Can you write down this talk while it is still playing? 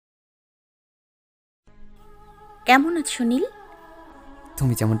কেমন আছো নীল?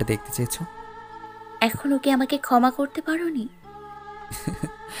 তুমি যেমনটা দেখতে চেয়েছো। এখনো কি আমাকে ক্ষমা করতে পারোনি?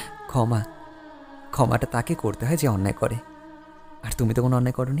 ক্ষমা? ক্ষমাটা তাকে করতে হয় যে অন্যায় করে, আর তুমি তো কোনো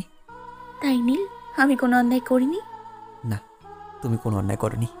অন্যায় করনি। তাই নীল, আমি কোনো অন্যায় করিনি। না, তুমি কোনো অন্যায়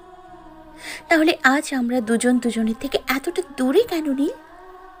করনি। তাহলে আজ আমরা দুজন দুজনের থেকে এতটা দূরে কেন নীল?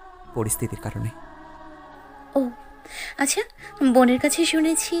 পরিস্থিতির কারণে। ও আচ্ছা, বোনের কাছে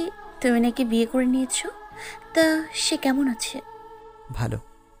শুনেছি তুমি নাকি বিয়ে করে নিয়েছো। তা সে কেমন আছে? ভালো।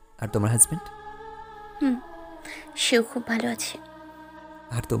 আর তোমার হাজবেন্ড? হুম, সেও খুব ভালো আছে।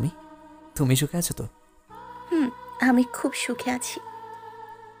 আর তুমি, তুমি সুখে আছো তো? হুম, আমি খুব সুখে আছি।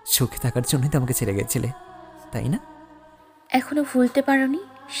 সুখে থাকার জন্যই তো আমাকে ছেড়ে গেছিলে, তাই না? এখনো ভুলতে পারোনি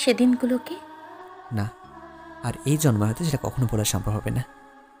সেদিনগুলোকে? না, আর এই জন্ম হয়তো সেটা কখনো বলা সম্ভব হবে না।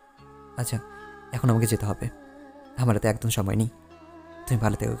 আচ্ছা, এখন আমাকে যেতে হবে, আমার হাতে একদম সময় নেই। তুমি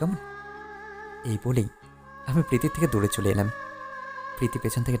ভালো থেকো, কেমন? এই বলেই আমি প্রীতির থেকে দূরে চলে এলাম। প্রীতি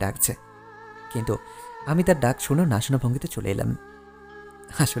পেছন থেকে ডাকছে, কিন্তু আমি তার ডাক শুনেও না শোনা ভঙ্গিতে চলে এলাম।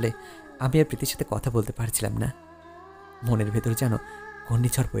 আসলে আমি আর প্রীতির সাথে কথা বলতে পারছিলাম না। মনের ভেতর যেন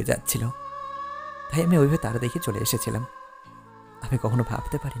ঘূর্ণিঝড় বয়ে যাচ্ছিল, তাই আমি ওইভাবে তারা দেখে চলে এসেছিলাম। আমি কখনো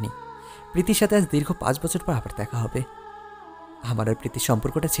ভাবতে পারিনি প্রীতির সাথে আজ দীর্ঘ 5 বছর পর আবার দেখা হবে। আমার আর প্রীতির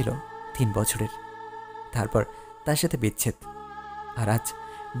সম্পর্কটা ছিল 3 বছরের, তারপর তার সাথে বিচ্ছেদ। আর আজ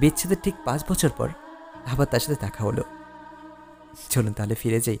বিচ্ছেদের ঠিক 5 বছর পর আবার তার সাথে দেখা হলো। চলুন তাহলে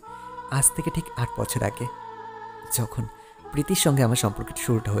ফিরে যাই আজ থেকে ঠিক 8 বছর আগে, যখন প্রীতির সঙ্গে আমার সম্পর্কের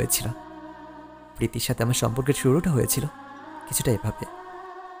শুরুটা হয়েছিল। প্রীতির সাথে আমার সম্পর্কের শুরুটা হয়েছিল কিছুটা এভাবে।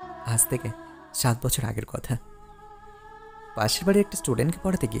 আজ থেকে 7 বছর আগের কথা। পাশের বাড়ির একটা স্টুডেন্টকে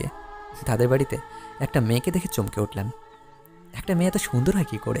পড়াতে গিয়ে তাদের বাড়িতে একটা মেয়েকে দেখে চমকে উঠলাম। একটা মেয়ে এত সুন্দর হয়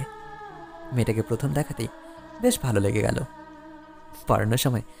কী করে? মেয়েটাকে প্রথম দেখাতেই বেশ ভালো লেগে গেল। পড়ানোর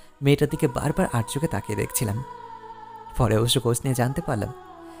সময় মেয়েটার দিকে বারবার আর চোখে তাকিয়ে দেখছিলাম। পরে অবশ্য খোঁজ নিয়ে জানতে পারলাম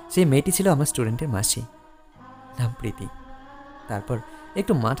সেই মেয়েটি ছিল আমার স্টুডেন্টের মাসি, নাম প্রীতি। তারপর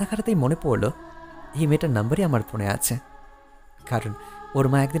একটু মাথা খাটাতেই মনে পড়ল এই মেয়েটার নাম্বারই আমার ফোনে আছে, কারণ ওর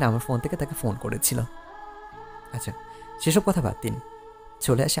মা একদিন আমার ফোন থেকে তাকে ফোন করেছিল। আচ্ছা, সেসব কথা বাদ দিন,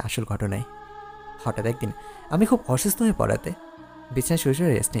 চলে আসে আসল ঘটনায়। হঠাৎ একদিন আমি খুব অসুস্থ হয়ে পড়াতে বিছানায় শুয়ে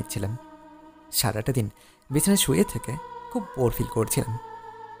শুয়ে রেস্ট নিচ্ছিলাম। সারাটা দিন বিছানায় শুয়ে থেকে খুব বোর ফিল করছিলাম,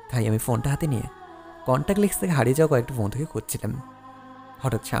 তাই আমি ফোনটা হাতে নিয়ে কন্ট্যাক্ট লিস্ট থেকে হারিয়ে যাওয়া কয়েকটা বন্ধুকে খুঁজছিলাম।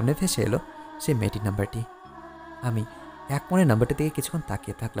 হঠাৎ সামনে ভেসে এলো সেই মেয়েটির নাম্বারটি। আমি এক মনে নাম্বারটা দিকে কিছুক্ষণ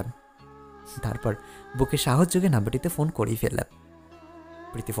তাকিয়ে থাকলাম, তারপর বুকে সাহস যোগে নাম্বারটিতে ফোন করেই ফেললাম।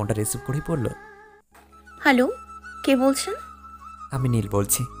 প্রীতি ফোনটা রিসিভ করেই পড়ল। হ্যালো, কে বলছেন? আমি নীল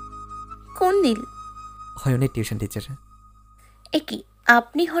বলছি। কোন নীল? হয়নের টিউশন টিচার। এ কি,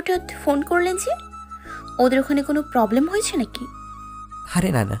 আপনি হঠাৎ ফোন করলেন যে? ওদের ওখানে কোনো প্রবলেম হয়েছে নাকি? আরে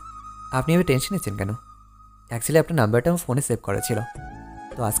না না, আপনি এবার টেনশন নিচ্ছেন কেন? অ্যাকচুয়ালি আপনার নাম্বারটা আমার ফোনে সেভ করা ছিল,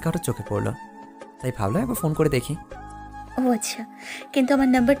 তো আজকে হঠাৎ চোখে পড়লো, তাই ভাবলাম একবার ফোন করে দেখি। ও আচ্ছা, কিন্তু আমার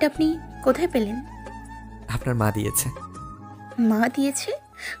নাম্বারটা আপনি কোথায় পেলেন? আপনার মা দিয়েছে। মা দিয়েছে?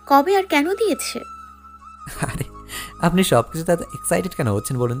 কবে আর কেন দিয়েছে? আরে, আপনি সব কিছু এত এক্সাইটেড কেন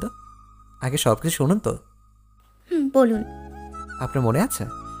হচ্ছেন বলুন তো? আগে সব কিছু শুনুন তো। হুম, বলুন। আপনার মনে আছে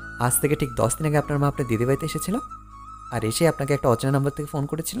আজ থেকে ঠিক 10 দিন আগে আপনার মা আপনার দিদিবাড়িতে এসেছিল, আর এসে আপনাকে একটা অচেনা নাম্বার থেকে ফোন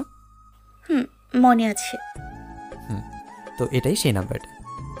করেছিল? হুম, মনে আছে। হুম, তো এটাই সেই নাম্বারটা।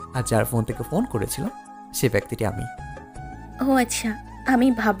 আর যার ফোন থেকে ফোন করেছিল সে ব্যক্তিটি আমি। ও আচ্ছা, আমি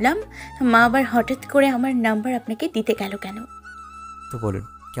ভাবলাম মা আবার হঠাৎ করে আমার নাম্বার আপনাকে দিতে গেল কেন। তো বলুন,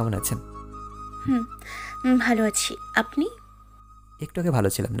 কেমন আছেন? হুম, ভালো আছি। আপনি? একটু আগে ভালো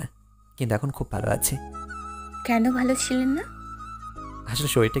ছিলাম না, কিন্তু এখন খুব ভালো আছি। কেন ভালো ছিলেন না? আসলে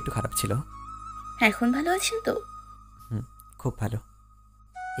শরীরটা একটু খারাপ ছিল। এখন ভালো আছেন তো? হুম, খুব ভালো।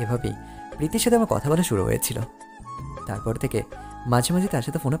 এভাবেই প্রীতির সাথে আমার কথা বলা শুরু হয়েছিল। তারপর থেকে মাঝে মাঝে তার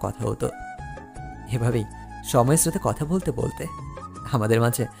সাথে ফোনে কথা হতো। এভাবেই সময়ের সাথে কথা বলতে বলতে আমাদের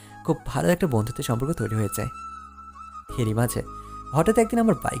মাঝে খুব ভালো একটা বন্ধুত্বের সম্পর্ক তৈরি হয়ে যায়। এরই মাঝে হঠাৎ একদিন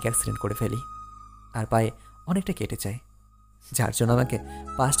আমার বাইক অ্যাক্সিডেন্ট করে ফেলি, আর পায়ে অনেকটা কেটে যায়, যার জন্য আমাকে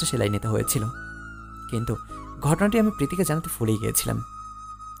 5টা সেলাই নিতে হয়েছিল। কিন্তু ঘটনাটি আমি প্রীতিকে জানাতে ভুলেই গিয়েছিলাম,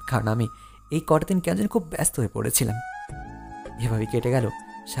 কারণ আমি এই কটা দিন কেন জানি খুব ব্যস্ত হয়ে পড়েছিলাম। এভাবেই কেটে গেল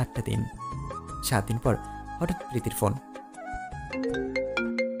 7টা দিন। 7 দিন পর হঠাৎ প্রীতির ফোন।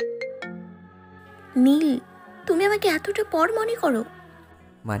 নীল, তুমি আমাকে এতটা পর মনে করো?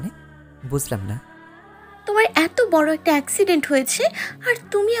 মানে, বুঝলাম না। তোমার এত বড় একটা অ্যাক্সিডেন্ট হয়েছে আর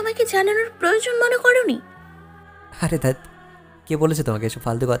তুমি আমাকে জানানোর প্রয়োজন মনে করোনি? আরে ধ্যাত, কে বলেছে তোমাকে এসব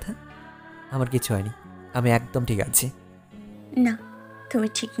ফালতু কথা? আমার কিছু হয়নি, আমি একদম ঠিক আছি। না, তুমি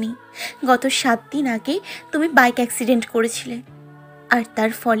ঠিক নেই। গত 7 দিন আগে তুমি বাইক অ্যাক্সিডেন্ট করেছিলে। আর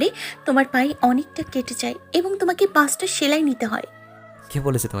তার ফলে তোমার পায়ে অনেকটা কেটে যায় এবং তোমাকে 5টা সেলাই নিতে হয়। কে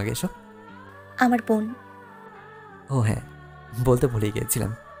বলেছে তোমাকে এসব? আমার বোন। ও হ্যাঁ, বলতে ভুলে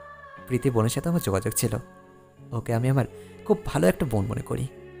গিয়েছিলাম। প্রীতি বোনের সাথে আমার যোগাযোগ ছিল। ওকে আমি আমার খুব ভালো একটা বোন মনে করি।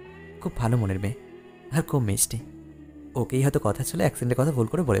 খুব ভালো মনের মেয়ে আর খুব মিষ্টি। ওকেই হয়তো কথা ছিল অ্যাক্সিডেন্টের কথা ভুল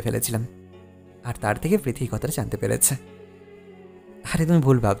করে বলে ফেলেছিলাম, আর তার থেকে প্রীতি এই কথাটা জানতে পেরেছে। আরে তুমি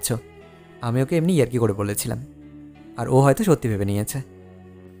ভুল ভাবছো, আমি ওকে এমনি ইয়ার্কি করে বলেছিলাম, আর ও হয়তো সত্যি ভেবে নিয়েছে।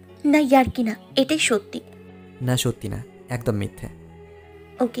 না ইয়ার্কি না, এটাই সত্যি। না সত্যি না, একদম মিথ্যে।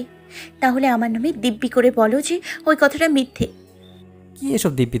 ওকে, তাহলে আমার নামে দিব্যি করে বলো যে ওই কথাটা মিথ্যে। কি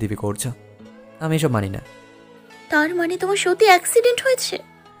এসব দিব্যি দিব্যি করছো? আমি এসব মানি না। তার মানে তোমার সত্যি অ্যাক্সিডেন্ট হয়েছে?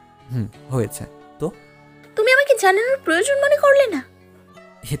 হয়েছে তো। তুমি আমাকে জানানোর প্রয়োজন মনে করলে না?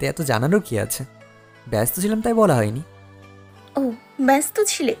 এতে এত জানানোর কি আছে? ব্যস্ত ছিলাম তাই বলা হয়নি। ও, ব্যস্ত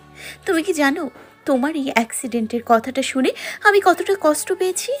ছিলে? তুমি কি জানো তোমার এই অ্যাক্সিডেন্টের কথাটা শুনে আমি কতটা কষ্ট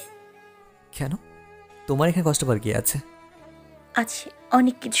পেয়েছি? কেন? তোমার এখানে কষ্ট পাওয়ার কি আছে? আছে,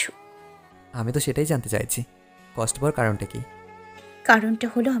 অনেক কিছু। আমি তো সেটাই জানতে চাইছি, কষ্ট পাওয়ার কারণটা কি? কারণটা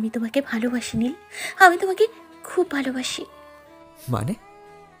হলো আমি তোমাকে ভালোবাসি নীল, আমি তোমাকে খুব ভালোবাসি। মানে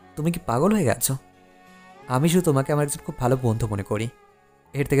তুমি কি পাগল হয়ে গেছো? আমি শুধু তোমাকে আমার একজন খুব ভালো বন্ধু মনে করি,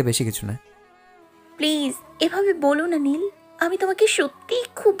 এর থেকে বেশি কিছু না। প্লিজ এভাবে বলো না নীল, আমি তোমাকে সত্যিই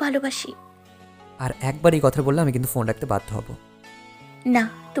খুব ভালোবাসি। আর একবার এই কথা বললে আমি কিন্তু ফোন রাখতে বাধ্য হব। না,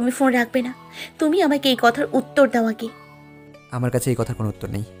 তুমি ফোন রাখবে না, তুমি আমাকে এই কথার উত্তর দাও আগে। আমার কাছে এই কথার কোনো উত্তর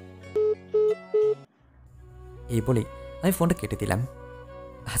নেই। এই বলেই আমি ফোনটা কেটে দিলাম।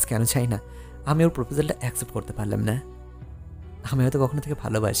 আজ কেন চাই না আমি ওর প্রপোজালটা অ্যাকসেপ্ট করতে পারলাম না। আমি হয়তো কখনো থেকে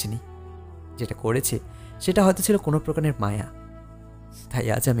ভালোবাসিনি, যেটা করেছি সেটা হয়তো ছিল কোনো প্রকারের মায়া। তাই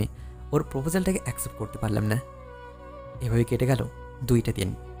আজ আমি ওর প্রপোজালটাকে অ্যাকসেপ্ট করতে পারলাম না। এভাবে কেটে গেল 2টা দিন।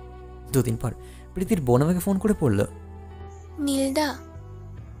 2 দিন পর প্রীতির বোন আমাকে ফোন করে পড়ল, নীলদা,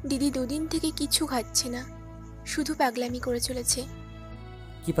 দিদি 2 দিন থেকে কিছু খাচ্ছে না, শুধু পাগলামি করে চলেছে।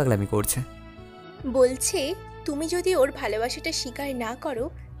 কি পাগলামি করছে? বলছে তুমি যদি ওর ভালোবাসাটা স্বীকার না করো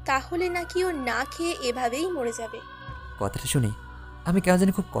তাহলে নাকি ও না খেয়ে এভাবেই মরে যাবে। কথাটা শুনে আমি কেন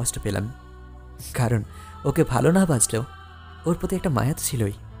জানি খুব কষ্ট পেলাম, কারণ ওকে ভালো না বাজলেও ওর প্রতি একটা মায়া তো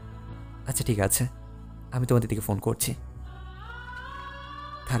ছিলই। আচ্ছা ঠিক আছে, আমি তোমাদের দিকে ফোন করছি।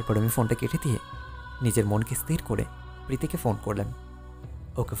 তারপর আমি ফোনটা কেটে দিয়ে নিজের মনকে স্থির করে প্রীতিকে ফোন করলাম।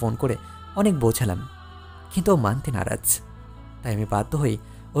 ওকে ফোন করে অনেক বোঝালাম, কিন্তু ও মানতে নারাজ। তাই আমি বাধ্য হয়ে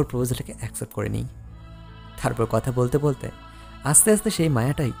ওর প্রপোজালটাকে অ্যাকসেপ্ট করে নিই। তারপর কথা বলতে বলতে আস্তে আস্তে সেই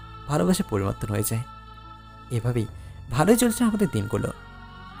মায়াটাই ভালোবাসে পরিবর্তন হয়ে যায়। এভাবেই ভালোই চলছে আমাদের দিনগুলো।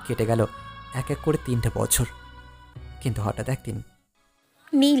 কেটে গেল এক এক করে 3টে বছর। কিন্তু হঠাৎ একদিন।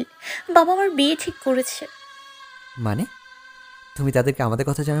 নীল, বাবা আমার বিয়ে ঠিক করেছে। মানে তুমি তাদেরকে আমাদের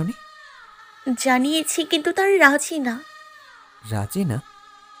কথা জানোনি? জানিয়েছি, কিন্তু তারা রাজি না। রাজি না?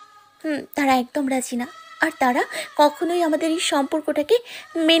 তারা একদম রাজি না। আর তারা কখনোই আমাদের এই সম্পর্কটাকে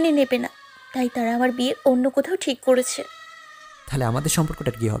মেনে নেবে না। তাই তারা আমার বিয়ে অন্য কোথাও ঠিক করেছে। তাহলে আমাদের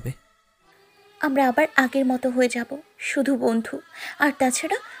সম্পর্কটার কি হবে? আমরা আবার আগের মতো হয়ে যাব, শুধু বন্ধু। আর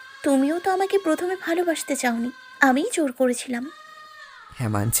তাছাড়া তুমিও তো আমাকে প্রথমে ভালোবাসতে চাওনি, আমিই জোর করেছিলাম।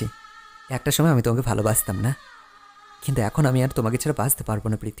 হ্যাঁ মানছি, একটা সময় আমি তোমাকে ভালোবাসতাম না, কিন্তু এখন আমি আর তোমাকে ছাড়া বাঁচতে পারবো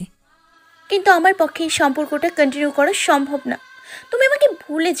না প্রীতি। কিন্তু আমার পক্ষে এই সম্পর্কটা কন্টিনিউ করা সম্ভব না। তুমি আমাকে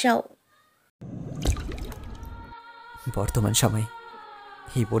ভুলে যাও। বর্তমান সময়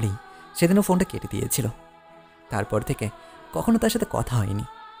এই বলেই সেদিনও ফোনটা কেটে দিয়েছিল। তারপর থেকে কখনো তার সাথে কথা হয়নি,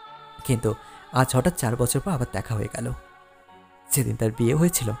 কিন্তু আজ হঠাৎ 4 বছর পর আবার দেখা হয়ে গেল। যেদিন তার বিয়ে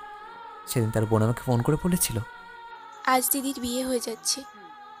হয়েছিল সেদিন তার বোন আমাকে ফোন করে বলেছিল, আজ দিদির বিয়ে হয়ে যাচ্ছে,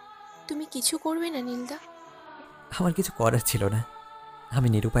 তুমি কিছু করবে না নীলদা? আমার কিছু করার ছিল না, আমি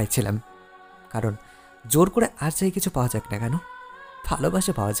নিরুপায় ছিলাম। কারণ জোর করে আর চাই কিছু পাওয়া যাক না কেন,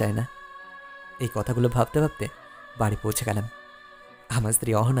 ভালোবাসা পাওয়া যায় না। এই কথাগুলো ভাবতে ভাবতে বাড়ি পৌঁছে গেলাম। আমার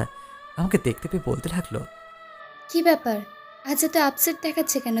স্ত্রী অহনা আমাকে দেখতে পেয়ে বলতে লাগলো, কি ব্যাপার, আজ এত আপসেট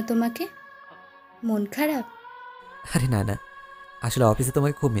দেখাচ্ছে কেন তোমাকে? মন খারাপ? আরে না না, আসলে অফিসে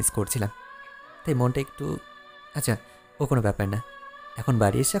তোমাকে খুব মিস করছিলাম, তাই মনটা একটু। আচ্ছা ও কোনো ব্যাপার না, এখন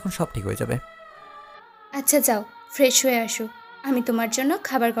বাড়ি এসে এখন সব ঠিক হয়ে যাবে। আচ্ছা যাও, ফ্রেশ হয়ে আসো, আমি তোমার জন্য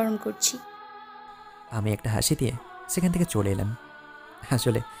খাবার গরম করছি। আমি একটা হাসি দিয়ে সেখান থেকে চলে এলাম।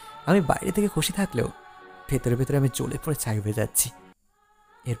 আসলে আমি বাইরে থেকে খুশি থাকলেও ভেতরে ভেতরে আমি জ্বলে পড়ে ছাই হয়ে যাচ্ছি।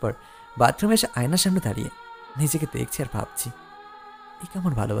 এরপর বাথরুমে এসে আয়নার সামনে দাঁড়িয়ে নিজেকে দেখছি আর ভাবছি, এই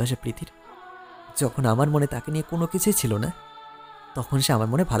কেমন ভালোবাসা প্রীতির। যখন আমার মনে তাকে নিয়ে কোনো কিছুই ছিল না, তখন সে আমার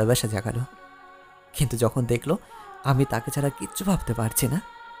মনে ভালোবাসা জাগালো। কিন্তু যখন দেখলো আমি তাকে ছাড়া কিচ্ছু ভাবতে পারছি না,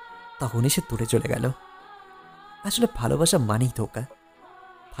 তখনই সে দূরে চলে গেল। আসলে ভালোবাসা মানেই ধোঁকা,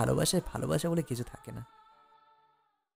 ভালোবাসায় ভালোবাসা বলে কিছু থাকে না।